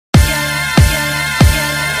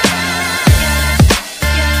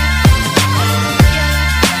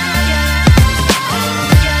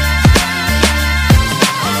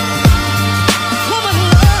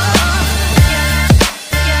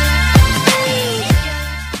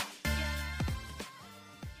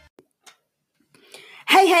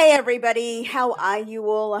Hey, everybody. How are you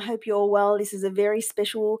all? I hope you're all well. This is a very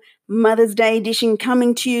special Mother's Day edition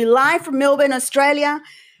coming to you live from Melbourne, Australia.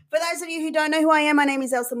 For those of you who don't know who I am, my name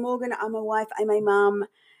is Elsa Morgan. I'm a wife, I'm a mum,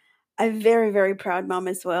 a very, very proud mum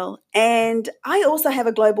as well. And I also have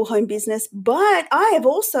a global home business, but I have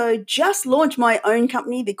also just launched my own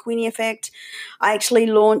company, The Queenie Effect. I actually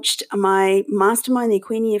launched my mastermind, The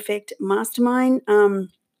Queenie Effect Mastermind.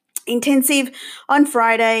 Intensive on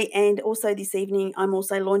Friday, and also this evening I'm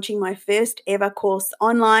also launching my first ever course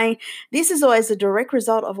online. This is always a direct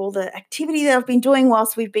result of all the activity that I've been doing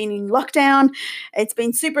whilst we've been in lockdown. It's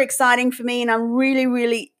been super exciting for me, and I'm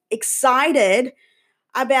really excited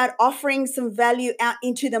about offering some value out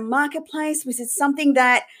into the marketplace, which is something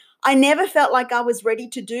that I never felt like I was ready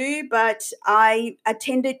to do, but I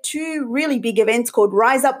attended two really big events called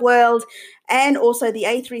Rise Up World and also the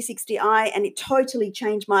A360i, and it totally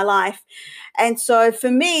changed my life. And so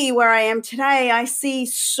for me, where I am today, I see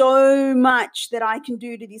so much that I can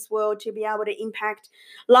do to this world to be able to impact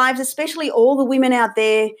lives, especially all the women out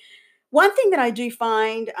there. One thing that I do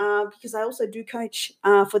find, because I also do coach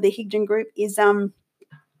for the Higdon Group, is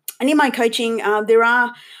and in my coaching, there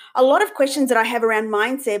are a lot of questions that I have around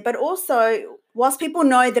mindset, but also, whilst people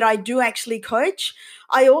know that I do actually coach,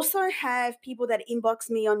 I also have people that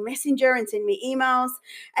inbox me on Messenger and send me emails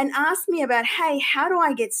and ask me about, hey, how do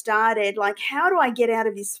I get started? Like, how do I get out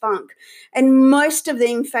of this funk? And most of them,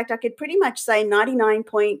 in fact, I could pretty much say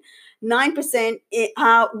 99.9%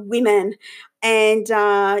 are women. And,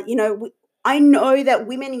 I know that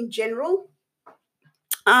women in general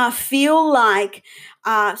feel like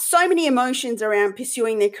so many emotions around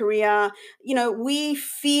pursuing their career. You know, we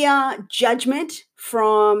fear judgment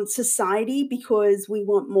from society because we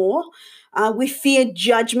want more. We fear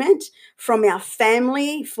judgment from our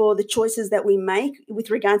family for the choices that we make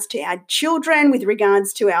with regards to our children, with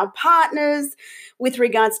regards to our partners, with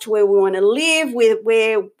regards to where we want to live,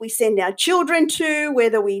 where we send our children to,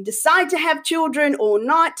 whether we decide to have children or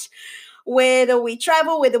not, whether we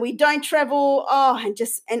travel, whether we don't travel, and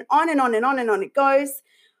on and on and on and on it goes.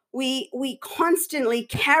 We constantly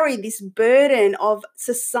carry this burden of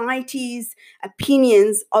society's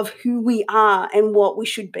opinions of who we are and what we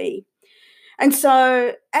should be. And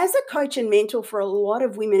so as a coach and mentor for a lot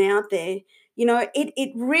of women out there,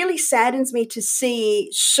 it really saddens me to see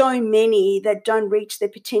so many that don't reach their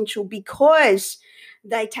potential because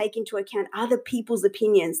they take into account other people's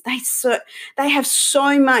opinions. They have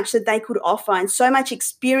so much that they could offer and so much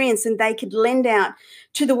experience, and they could lend out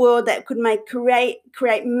to the world that could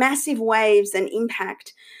create massive waves and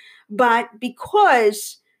impact. But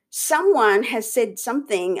because someone has said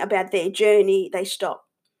something about their journey, they stop.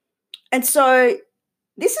 And so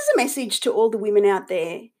this is a message to all the women out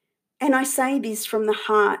there. And I say this from the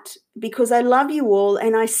heart because I love you all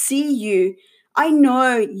and I see you. I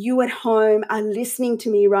know you at home are listening to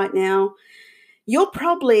me right now. You're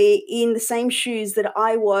probably in the same shoes that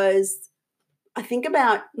I was, I think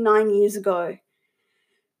about 9 years ago,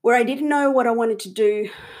 where I didn't know what I wanted to do.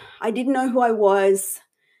 I didn't know who I was.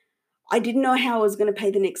 I didn't know how I was going to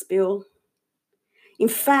pay the next bill. In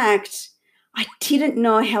fact, I didn't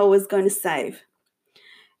know how I was going to save.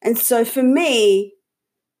 And so for me,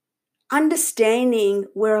 understanding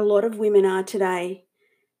where a lot of women are today,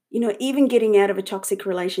 even getting out of a toxic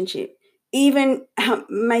relationship, even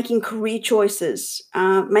making career choices,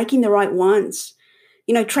 making the right ones,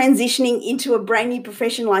 transitioning into a brand new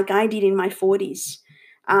profession like I did in my 40s,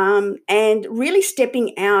 and really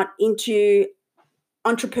stepping out into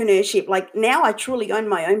entrepreneurship. Like now I truly own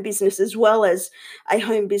my own business as well as a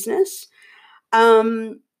home business.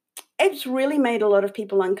 It's really made a lot of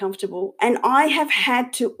people uncomfortable. And I have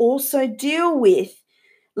had to also deal with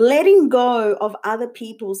letting go of other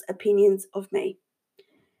people's opinions of me.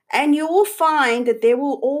 And you will find that there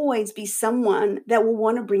will always be someone that will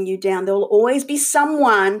want to bring you down. There will always be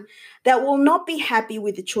someone that will not be happy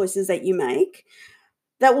with the choices that you make,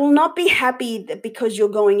 that will not be happy because you're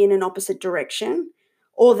going in an opposite direction,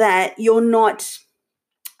 or that you're not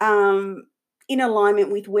in alignment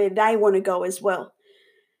with where they want to go as well.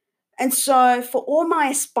 And so for all my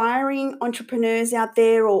aspiring entrepreneurs out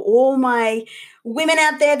there, or all my women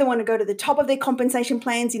out there that want to go to the top of their compensation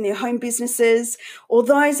plans in their home businesses, or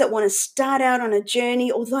those that want to start out on a journey,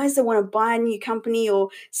 or those that want to buy a new company or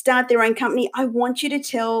start their own company, I want to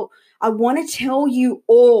tell you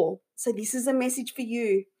all, so this is a message for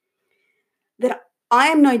you, that I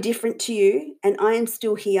am no different to you and I am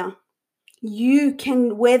still here. You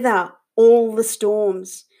can weather all the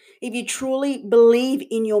storms. If you truly believe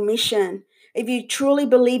in your mission, if you truly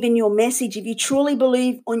believe in your message, if you truly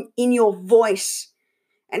believe in your voice,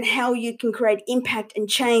 and how you can create impact and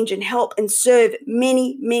change and help and serve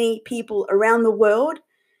many, many people around the world,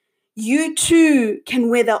 you too can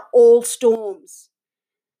weather all storms.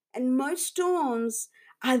 And most storms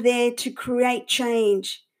are there to create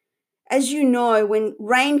change. As you know, when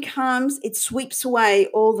rain comes, it sweeps away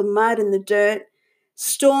all the mud and the dirt.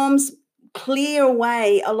 Storms clear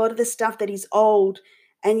away a lot of the stuff that is old,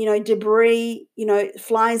 and, debris,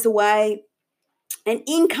 flies away, and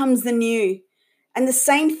in comes the new. And the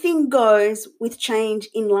same thing goes with change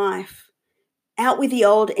in life. Out with the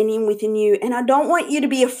old and in with the new. And I don't want you to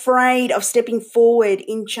be afraid of stepping forward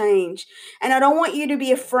in change. And I don't want you to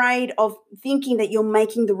be afraid of thinking that you're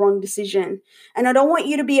making the wrong decision. And I don't want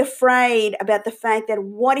you to be afraid about the fact that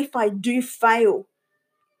what if I do fail?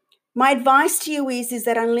 My advice to you is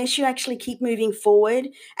that unless you actually keep moving forward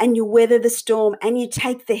and you weather the storm and you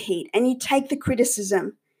take the heat and you take the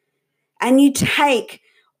criticism and you take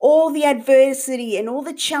all the adversity and all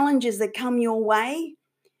the challenges that come your way,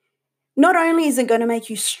 not only is it going to make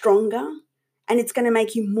you stronger and it's going to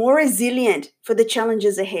make you more resilient for the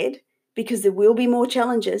challenges ahead, because there will be more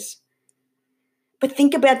challenges, but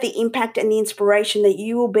think about the impact and the inspiration that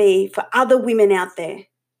you will be for other women out there.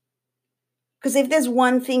 Because if there's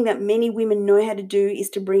one thing that many women know how to do is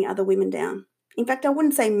to bring other women down. In fact, I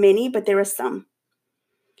wouldn't say many, but there are some,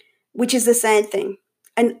 which is the sad thing.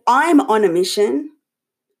 And I'm on a mission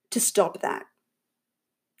to stop that.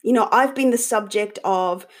 I've been the subject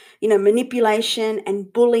of, manipulation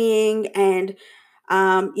and bullying and,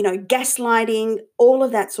 gaslighting, all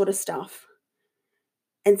of that sort of stuff.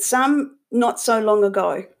 And some not so long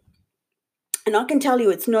ago. And I can tell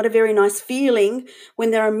you it's not a very nice feeling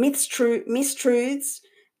when there are mistruths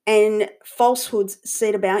and falsehoods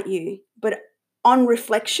said about you. But on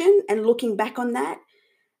reflection and looking back on that,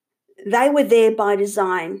 they were there by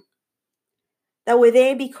design. They were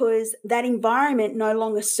there because that environment no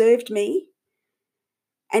longer served me.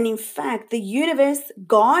 And in fact, the universe,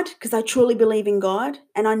 God, because I truly believe in God,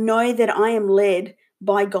 and I know that I am led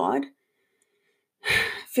by God,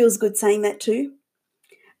 feels good saying that too,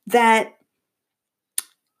 that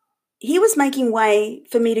he was making way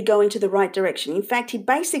for me to go into the right direction. In fact, he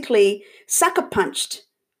basically sucker punched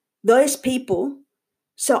those people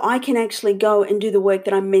so I can actually go and do the work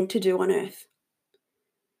that I'm meant to do on earth.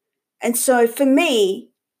 And so for me,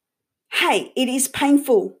 hey, it is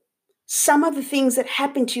painful. Some of the things that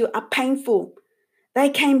happen to you are painful. They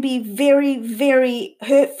can be very, very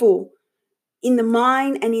hurtful in the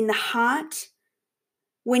mind and in the heart.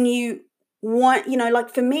 When you want,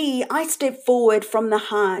 like for me, I step forward from the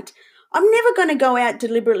heart. I'm never going to go out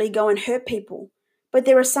deliberately go and hurt people. But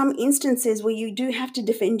there are some instances where you do have to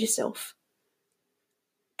defend yourself.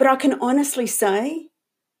 But I can honestly say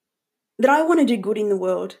that I want to do good in the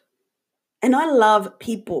world. And I love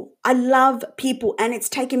people. I love people. And it's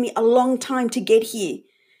taken me a long time to get here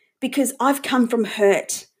because I've come from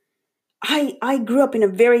hurt. I grew up in a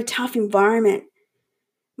very tough environment.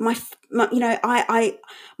 My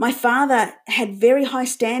father had very high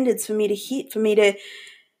standards for me to hit, for me to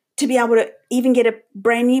be able to even get a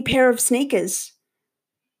brand new pair of sneakers.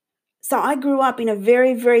 So I grew up in a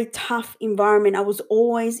very, very tough environment. I was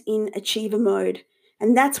always in achiever mode.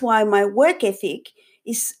 And that's why my work ethic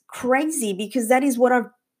is crazy, because that is what I've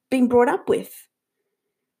been brought up with.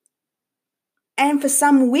 And for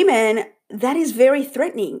some women, that is very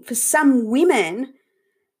threatening. For some women,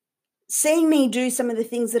 seeing me do some of the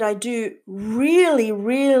things that I do really,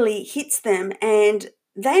 really hits them, and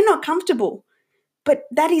they're not comfortable. But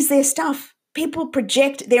that is their stuff. People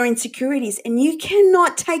project their insecurities, and you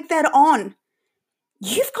cannot take that on.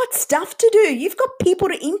 You've got stuff to do. You've got people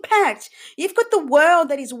to impact. You've got the world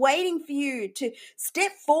that is waiting for you to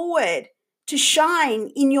step forward, to shine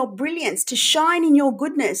in your brilliance, to shine in your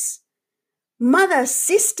goodness. Mother,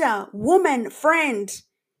 sister, woman, friend,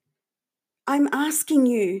 I'm asking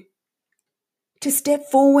you to step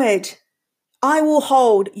forward. I will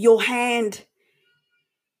hold your hand.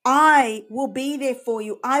 I will be there for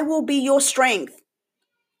you. I will be your strength.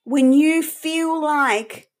 When you feel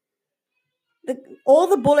like all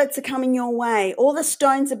the bullets are coming your way, all the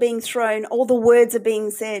stones are being thrown, all the words are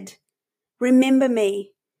being said, remember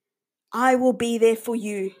me. I will be there for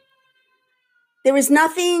you. There is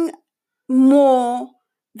nothing more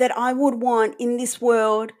that I would want in this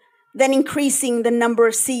world than increasing the number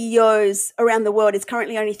of CEOs around the world. It's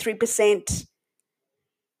currently only 3%.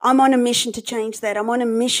 I'm on a mission to change that. I'm on a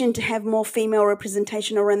mission to have more female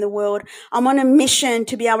representation around the world. I'm on a mission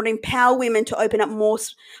to be able to empower women to open up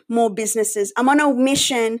more businesses. I'm on a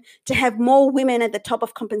mission to have more women at the top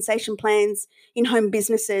of compensation plans in home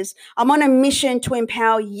businesses. I'm on a mission to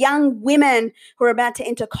empower young women who are about to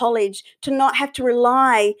enter college to not have to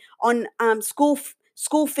rely on school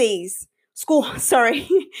fees, school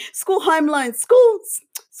home loans, school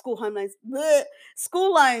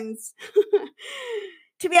loans.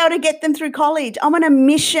 To be able to get them through college. I'm on a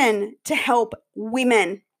mission to help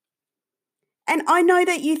women. And I know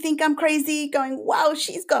that you think I'm crazy going, wow,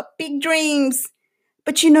 she's got big dreams.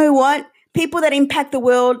 But you know what? People that impact the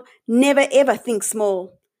world never, ever think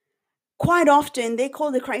small. Quite often, they're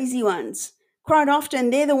called the crazy ones. Quite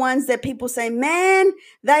often, they're the ones that people say, man,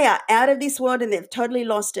 they are out of this world and they've totally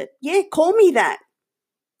lost it. Yeah, call me that.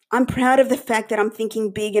 I'm proud of the fact that I'm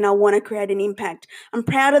thinking big and I want to create an impact. I'm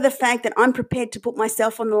proud of the fact that I'm prepared to put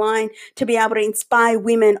myself on the line to be able to inspire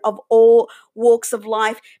women of all walks of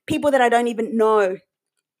life, people that I don't even know.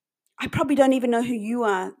 I probably don't even know who you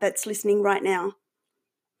are that's listening right now.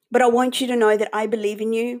 But I want you to know that I believe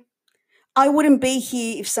in you. I wouldn't be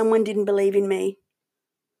here if someone didn't believe in me.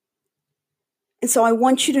 And so I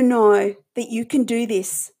want you to know that you can do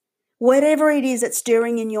this. Whatever it is that's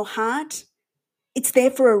stirring in your heart, it's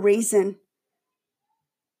there for a reason.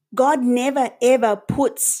 God never, ever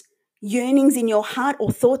puts yearnings in your heart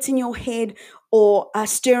or thoughts in your head or are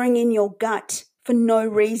stirring in your gut for no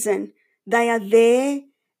reason. They are there.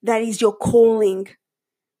 That is your calling.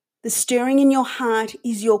 The stirring in your heart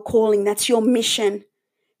is your calling. That's your mission.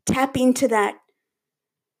 Tap into that.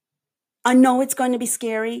 I know it's going to be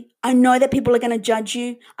scary. I know that people are going to judge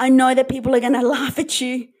you. I know that people are going to laugh at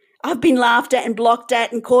you. I've been laughed at and blocked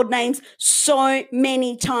at and called names so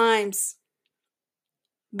many times.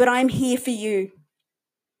 But I'm here for you.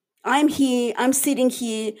 I'm here, I'm sitting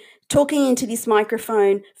here talking into this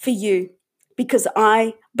microphone for you because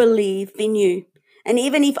I believe in you. And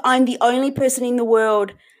even if I'm the only person in the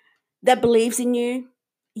world that believes in you,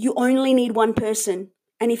 you only need one person.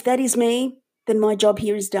 And if that is me, then my job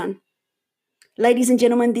here is done. Ladies and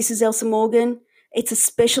gentlemen, this is Elsa Morgan. It's a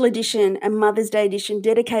special edition, a Mother's Day edition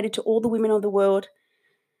dedicated to all the women of the world.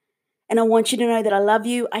 And I want you to know that I love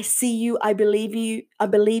you, I see you, I believe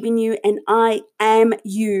in you, and I am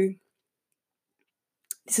you.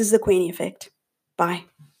 This is the Queenie Effect. Bye.